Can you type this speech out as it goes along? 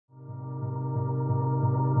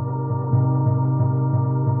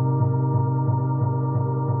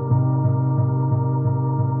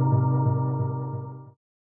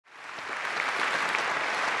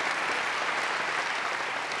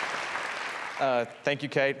Thank you,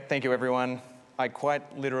 Kate. Thank you, everyone. I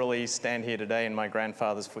quite literally stand here today in my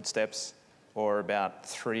grandfather's footsteps, or about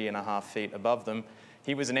 3.5 feet above them.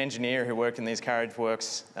 He was an engineer who worked in these carriage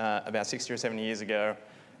works about 60 or 70 years ago,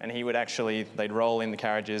 and he would actually, they'd roll in the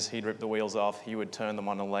carriages, he'd rip the wheels off, he would turn them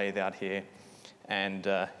on a lathe out here, and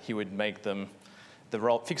he would make them,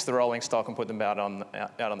 fix the rolling stock and put them out on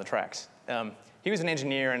the tracks. He was an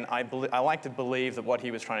engineer, and I like to believe that what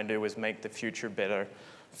he was trying to do was make the future better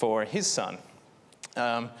for his son.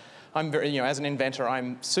 I'm very, as an inventor,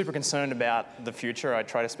 I'm super concerned about the future. I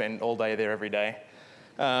try to spend all day there every day.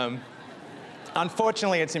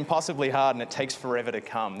 Unfortunately, it's impossibly hard and it takes forever to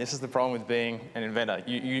come. This is the problem with being an inventor.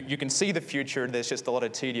 You can see the future, there's just a lot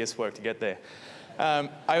of tedious work to get there.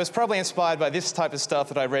 I was probably inspired by this type of stuff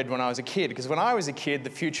that I read when I was a kid, because when I was a kid, the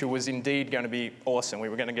future was indeed going to be awesome. We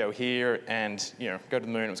were going to go here and go to the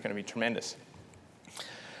moon. It was going to be tremendous.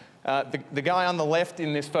 The guy on the left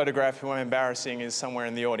in this photograph who I'm embarrassing is somewhere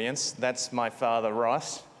in the audience. That's my father,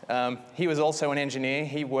 Ross. He was also an engineer.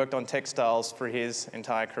 He worked on textiles for his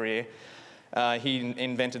entire career. He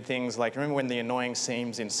invented things like, remember when the annoying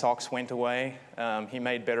seams in socks went away? He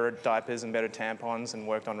made better diapers and better tampons and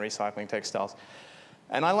worked on recycling textiles.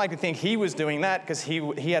 And I like to think he was doing that because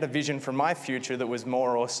he had a vision for my future that was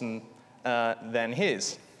more awesome than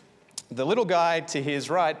his. The little guy to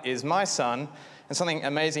his right is my son, and something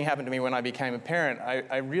amazing happened to me when I became a parent.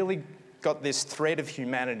 I really got this thread of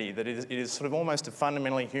humanity that it is sort of almost a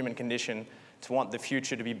fundamentally human condition to want the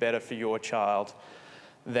future to be better for your child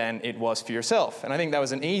than it was for yourself. And I think that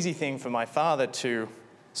was an easy thing for my father to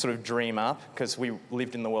sort of dream up, because we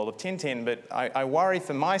lived in the world of Tintin, but I worry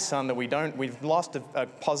for my son that we've lost a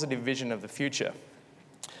positive vision of the future.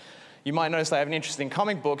 You might notice I have an interest in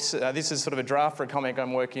comic books. This is sort of a draft for a comic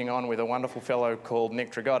I'm working on with a wonderful fellow called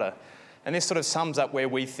Nick Dragotta. And this sort of sums up where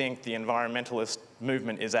we think the environmentalist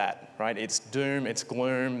movement is at, right? It's doom, it's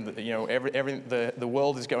gloom, the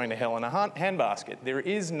world is going to hell in a handbasket. There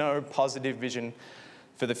is no positive vision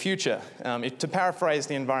for the future. To paraphrase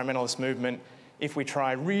the environmentalist movement, if we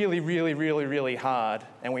try really, really, really, really hard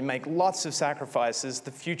and we make lots of sacrifices,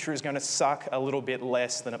 the future is going to suck a little bit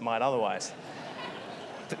less than it might otherwise.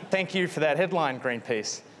 Thank you for that headline,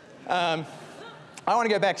 Greenpeace. I want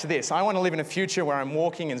to go back to this. I want to live in a future where I'm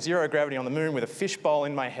walking in zero gravity on the moon with a fishbowl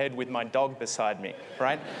in my head with my dog beside me,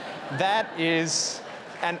 right? That is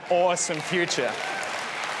an awesome future.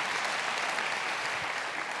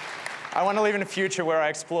 I want to live in a future where I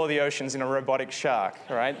explore the oceans in a robotic shark,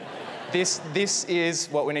 right? This is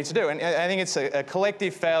what we need to do. And I think it's a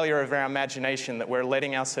collective failure of our imagination that we're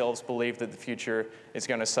letting ourselves believe that the future is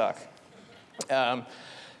going to suck.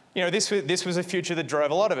 This was a future that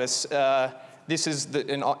drove a lot of us. This is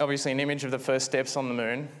obviously an image of the first steps on the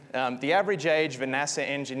moon. The average age of a NASA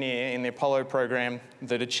engineer in the Apollo program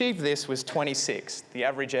that achieved this was 26. The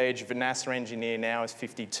average age of a NASA engineer now is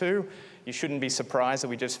 52. You shouldn't be surprised that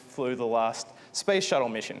we just flew the last space shuttle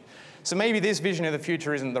mission. So maybe this vision of the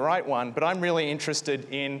future isn't the right one, but I'm really interested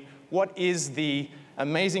in what is the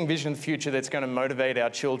amazing vision of the future that's going to motivate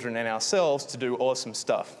our children and ourselves to do awesome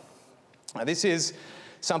stuff. This is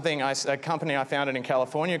something, a company I founded in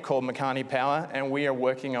California called Makani Power, and we are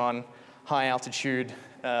working on high altitude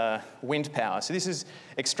wind power. So this is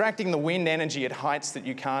extracting the wind energy at heights that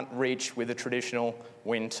you can't reach with a traditional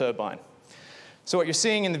wind turbine. So what you're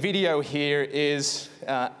seeing in the video here is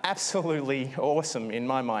absolutely awesome in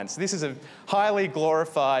my mind. So this is a highly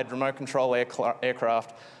glorified remote control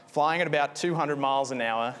aircraft flying at about 200 miles an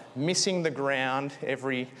hour, missing the ground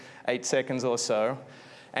every 8 seconds or so.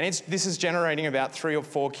 And this is generating about 3 or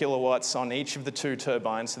 4 kilowatts on each of the 2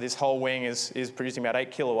 turbines. So this whole wing is producing about 8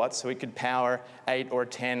 kilowatts, so it could power 8 or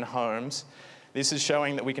 10 homes. This is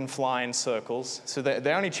showing that we can fly in circles. So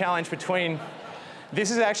the only challenge between... This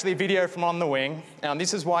is actually a video from on the wing.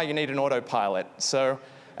 This is why you need an autopilot. So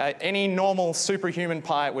any normal superhuman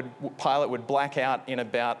pilot would black out in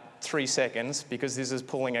about 3 seconds because this is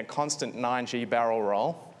pulling a constant 9G barrel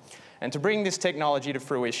roll. And to bring this technology to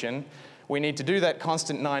fruition, we need to do that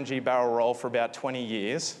constant 9G barrel roll for about 20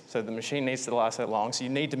 years. So the machine needs to last that long. So you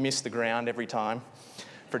need to miss the ground every time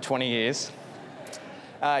for 20 years.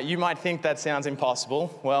 You might think that sounds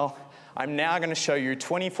impossible. Well, I'm now going to show you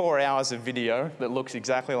 24 hours of video that looks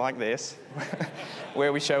exactly like this,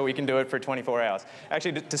 where we show we can do it for 24 hours.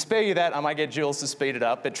 Actually, to spare you that, I might get Jules to speed it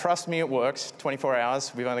up, but trust me, it works. 24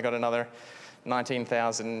 hours. We've only got another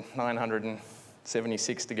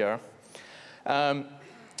 19,976 to go.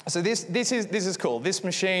 So this is cool. This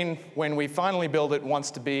machine, when we finally build it,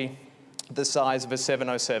 wants to be the size of a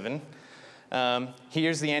 707.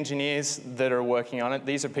 Here's the engineers that are working on it.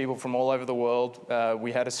 These are people from all over the world.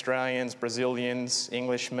 We had Australians, Brazilians,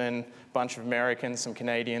 Englishmen, a bunch of Americans, some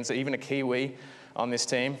Canadians, even a Kiwi on this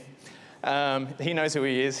team. He knows who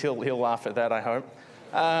he is. He'll laugh at that, I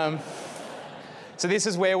hope. So this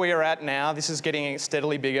is where we are at now. This is getting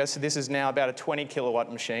steadily bigger. So this is now about a 20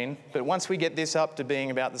 kilowatt machine. But once we get this up to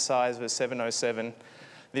being about the size of a 707,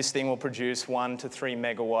 this thing will produce 1 to 3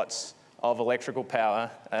 megawatts of electrical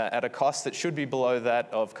power at a cost that should be below that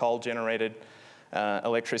of coal-generated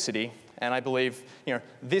electricity. And I believe,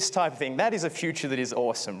 this type of thing, that is a future that is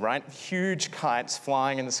awesome, right? Huge kites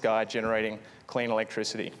flying in the sky generating clean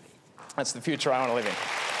electricity. That's the future I want to live in.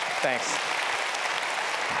 Thanks.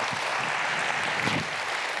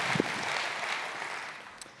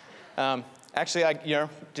 Actually,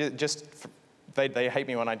 they hate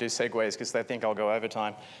me when I do segues because they think I'll go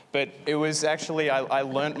overtime. But it was actually, I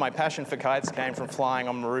learned my passion for kites came from flying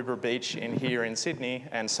on Maroubra Beach here in Sydney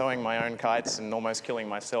and sewing my own kites and almost killing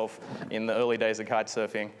myself in the early days of kite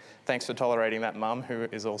surfing. Thanks for tolerating that, Mum, who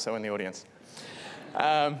is also in the audience.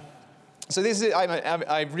 So this is,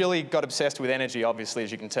 I really got obsessed with energy, obviously,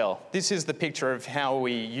 as you can tell. This is the picture of how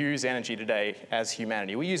we use energy today as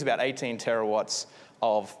humanity. We use about 18 terawatts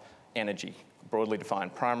of energy, broadly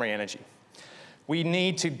defined, primary energy. We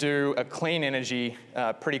need to do a clean energy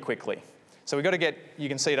pretty quickly. So we've got to get, you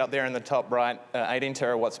can see it up there in the top right, 18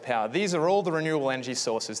 terawatts of power. These are all the renewable energy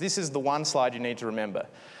sources. This is the one slide you need to remember.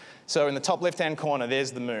 So in the top left-hand corner,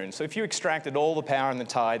 there's the moon. So if you extracted all the power in the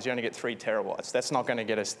tides, you only get 3 terawatts. That's not going to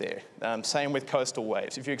get us there. Same with coastal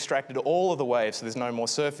waves. If you extracted all of the waves, so there's no more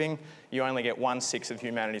surfing, you only get 1/6 of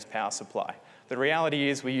humanity's power supply. The reality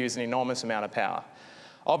is we use an enormous amount of power.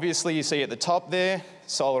 Obviously, you see at the top there,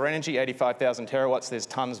 solar energy, 85,000 terawatts. There's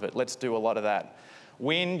tons of it. Let's do a lot of that.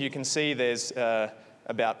 Wind, you can see there's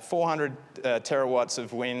about 400 terawatts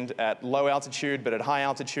of wind at low altitude, but at high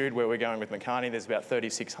altitude, where we're going with Makani, there's about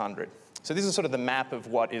 3,600. So this is sort of the map of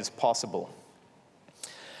what is possible.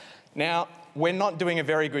 Now, we're not doing a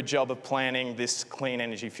very good job of planning this clean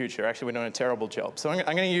energy future. Actually, we're doing a terrible job. So I'm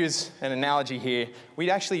going to use an analogy here.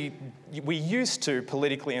 We used to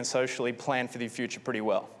politically and socially plan for the future pretty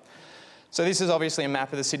well. So this is obviously a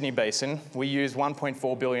map of the Sydney Basin. We use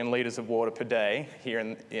 1.4 billion litres of water per day here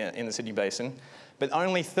in the Sydney Basin, but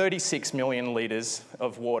only 36 million litres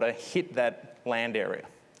of water hit that land area.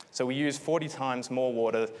 So we use 40 times more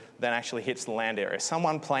water than actually hits the land area.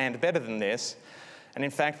 Someone planned better than this. And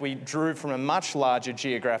in fact, we drew from a much larger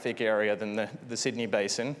geographic area than the Sydney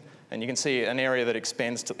Basin. And you can see an area that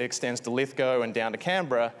extends to Lithgow and down to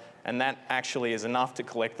Canberra, and that actually is enough to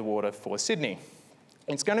collect the water for Sydney.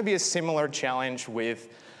 It's going to be a similar challenge with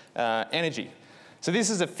energy. So this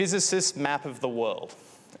is a physicist's map of the world.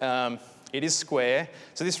 It is square,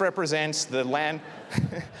 so this represents the land.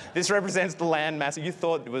 This represents the land mass. You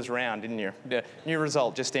thought it was round, didn't you? Yeah, new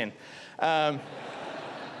result just in.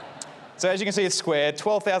 So as you can see, it's square,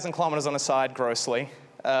 12,000 kilometres on a side grossly.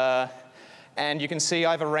 And you can see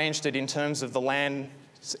I've arranged it in terms of the land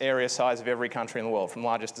area size of every country in the world, from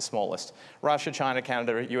largest to smallest. Russia, China,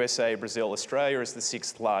 Canada, USA, Brazil, Australia is the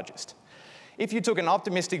 6th largest. If you took an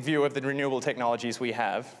optimistic view of the renewable technologies we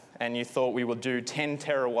have, and you thought we would do 10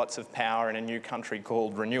 terawatts of power in a new country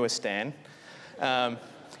called Renewistan,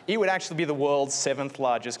 it would actually be the world's 7th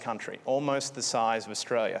largest country, almost the size of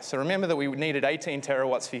Australia. So remember that we needed 18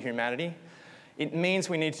 terawatts for humanity. It means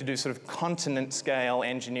we need to do sort of continent-scale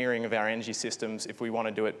engineering of our energy systems if we want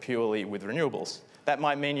to do it purely with renewables. That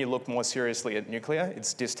might mean you look more seriously at nuclear.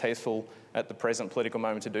 It's distasteful at the present political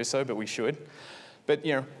moment to do so, but we should. But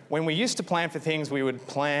when we used to plan for things, we would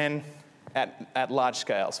plan at large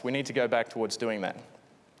scales. We need to go back towards doing that.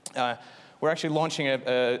 We're actually launching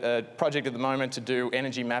a project at the moment to do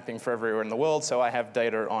energy mapping for everywhere in the world, so I have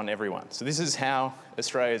data on everyone. So this is how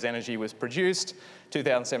Australia's energy was produced,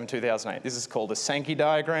 2007, 2008. This is called a Sankey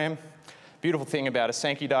diagram. Beautiful thing about a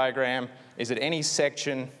Sankey diagram is that any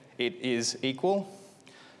section, it is equal.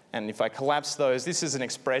 And if I collapse those, this is an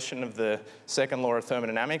expression of the second law of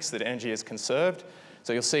thermodynamics, that energy is conserved.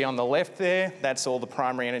 So you'll see on the left there, that's all the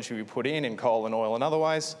primary energy we put in coal and oil and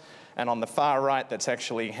otherwise. And on the far right, that's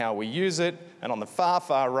actually how we use it. And on the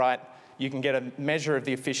far right, you can get a measure of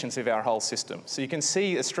the efficiency of our whole system. So you can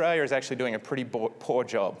see Australia is actually doing a pretty poor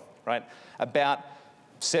job, right? About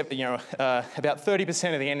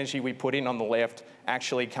 30% of the energy we put in on the left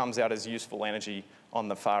actually comes out as useful energy on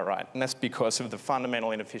the far right. And that's because of the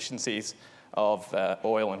fundamental inefficiencies of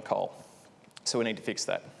oil and coal. So we need to fix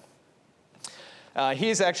that.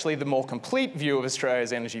 Here's actually the more complete view of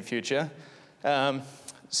Australia's energy future.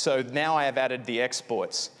 So now I have added the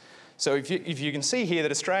exports. So if you can see here that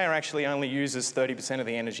Australia actually only uses 30% of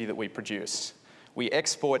the energy that we produce. We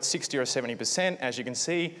export 60 or 70%. As you can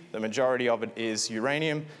see, the majority of it is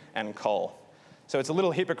uranium and coal. So it's a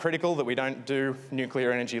little hypocritical that we don't do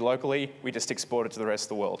nuclear energy locally. We just export it to the rest of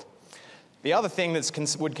the world. The other thing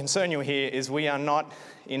that would concern you here is we are not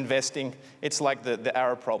investing. It's like the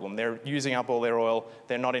Arab problem. They're using up all their oil.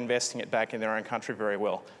 They're not investing it back in their own country very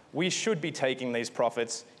well. We should be taking these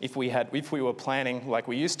profits if we were planning like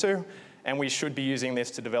we used to, and we should be using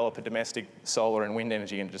this to develop a domestic solar and wind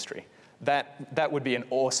energy industry. That would be an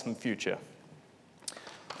awesome future.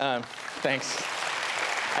 Thanks.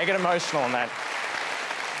 I get emotional on that.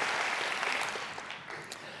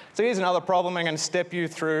 So here's another problem. I'm going to step you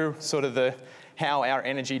through sort of how our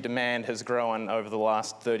energy demand has grown over the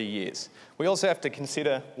last 30 years. We also have to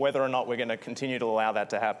consider whether or not we're going to continue to allow that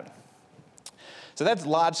to happen. So that's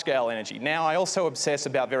large-scale energy. Now, I also obsess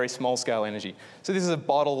about very small-scale energy. So this is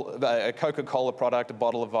a Coca-Cola product, a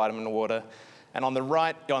bottle of vitamin water. And on the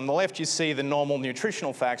left, you see the normal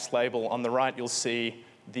nutritional facts label. On the right, you'll see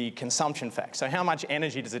the consumption facts. So how much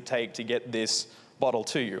energy does it take to get this bottle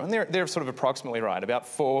to you? And they're sort of approximately right, about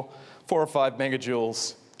 4 or 5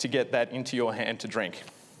 megajoules to get that into your hand to drink.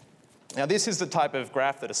 Now, this is the type of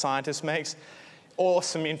graph that a scientist makes.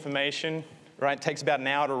 Awesome information, right? It takes about an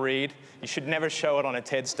hour to read. You should never show it on a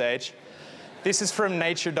TED stage. This is from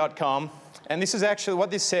nature.com. And this is actually,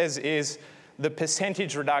 what this says is the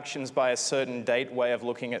percentage reductions by a certain date way of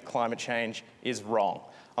looking at climate change is wrong.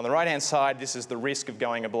 On the right-hand side, this is the risk of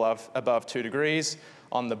going above 2 degrees.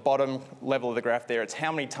 On the bottom level of the graph there, it's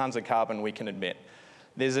how many tons of carbon we can emit.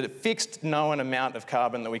 There's a fixed known amount of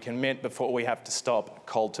carbon that we can emit before we have to stop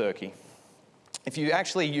cold turkey. If you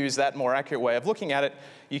actually use that more accurate way of looking at it,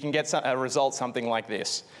 you can get a result something like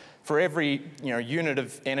this. For every unit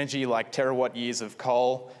of energy, like terawatt years of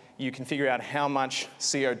coal, you can figure out how much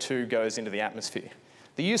CO2 goes into the atmosphere.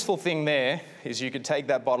 The useful thing there is you could take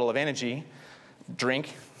that bottle of energy,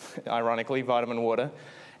 drink, ironically, vitamin water,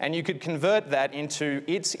 and you could convert that into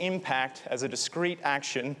its impact as a discrete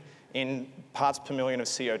action in parts per million of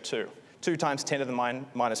CO2. 2 times 10 to the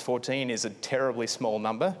minus 14 is a terribly small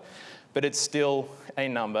number, but it's still a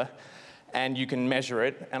number, and you can measure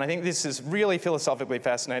it. And I think this is really philosophically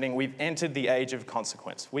fascinating. We've entered the age of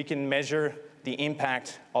consequence. We can measure the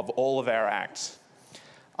impact of all of our acts.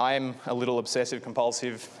 I'm a little obsessive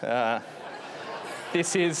compulsive.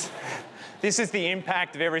 This is the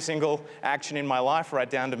impact of every single action in my life, right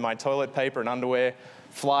down to my toilet paper and underwear.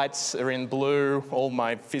 Flights are in blue, all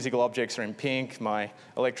my physical objects are in pink, my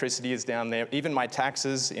electricity is down there, even my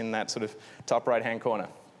taxes in that sort of top right-hand corner.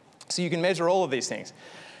 So you can measure all of these things.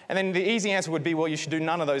 And then the easy answer would be, well, you should do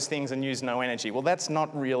none of those things and use no energy. Well, that's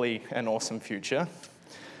not really an awesome future.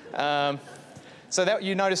 So that,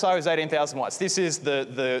 you notice I was 18,000 watts. This is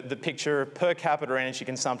the picture per capita energy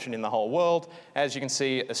consumption in the whole world. As you can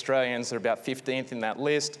see, Australians are about 15th in that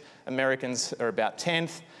list. Americans are about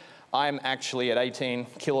 10th. I'm actually at 18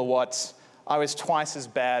 kilowatts. I was twice as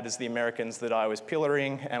bad as the Americans that I was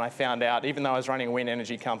pillaring, and I found out, even though I was running a wind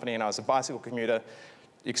energy company and I was a bicycle commuter,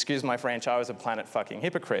 excuse my French, I was a planet-fucking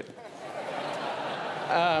hypocrite.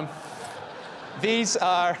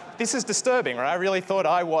 This is disturbing, right? I really thought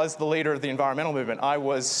I was the leader of the environmental movement. I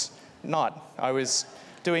was not. I was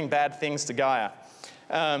doing bad things to Gaia.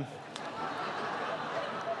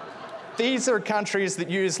 These are countries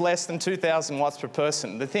that use less than 2,000 watts per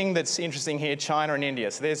person. The thing that's interesting here, China and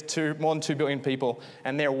India. So there's more than 2 billion people,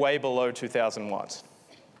 and they're way below 2,000 watts.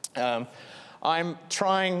 I'm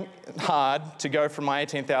trying hard to go from my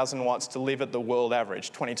 18,000 watts to live at the world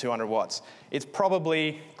average, 2,200 watts. It's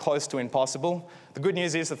probably close to impossible. The good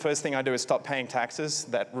news is the first thing I do is stop paying taxes.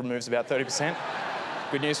 That removes about 30%.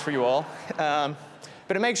 Good news for you all.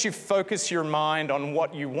 But it makes you focus your mind on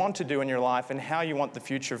what you want to do in your life and how you want the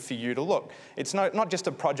future for you to look. It's not just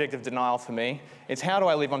a project of denial for me. It's how do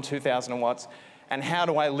I live on 2,000 watts and how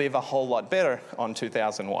do I live a whole lot better on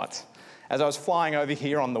 2,000 watts. As I was flying over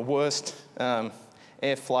here on the worst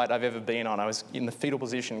air flight I've ever been on, I was in the fetal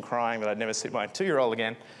position crying that I'd never see my 2-year-old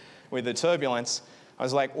again with the turbulence. I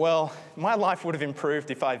was like, well, my life would have improved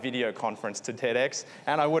if I video conferenced to TEDx,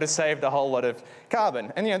 and I would have saved a whole lot of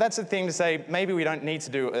carbon. And that's the thing to say, maybe we don't need to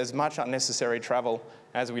do as much unnecessary travel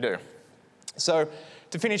as we do. So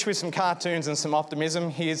to finish with some cartoons and some optimism,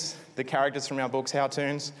 here's the characters from our books,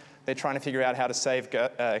 Howtoons. They're trying to figure out how to save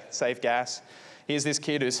gas. Here's this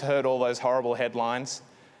kid who's heard all those horrible headlines,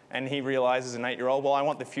 and he realizes as an 8-year-old, well, I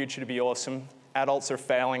want the future to be awesome. Adults are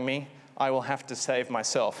failing me. I will have to save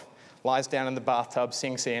myself. Lies down in the bathtub,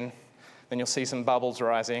 sinks in, then you'll see some bubbles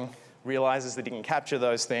rising, realizes that he can capture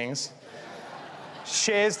those things,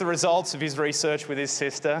 shares the results of his research with his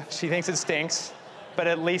sister. She thinks it stinks, but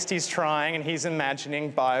at least he's trying and he's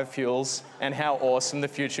imagining biofuels and how awesome the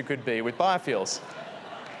future could be with biofuels.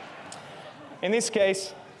 In this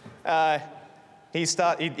case, he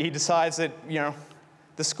decides that,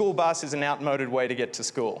 the school bus is an outmoded way to get to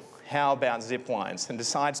school. How about zip lines? And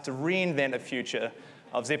decides to reinvent a future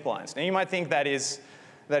of zip lines. Now, you might think that is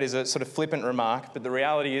a sort of flippant remark, but the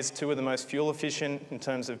reality is 2 of the most fuel efficient in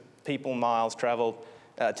terms of people, miles traveled,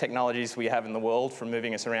 technologies we have in the world for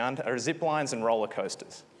moving us around are zip lines and roller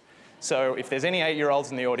coasters. So if there's any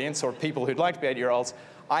 8-year-olds in the audience or people who'd like to be 8-year-olds,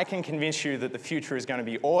 I can convince you that the future is going to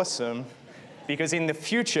be awesome, because in the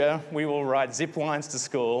future, we will ride zip lines to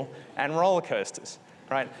school and roller coasters,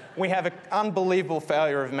 right? We have an unbelievable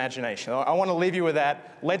failure of imagination. I want to leave you with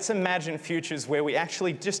that. Let's imagine futures where we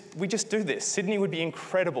actually just do this. Sydney would be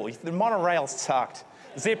incredible. The monorail sucked.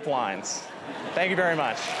 Zip lines. Thank you very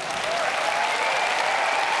much.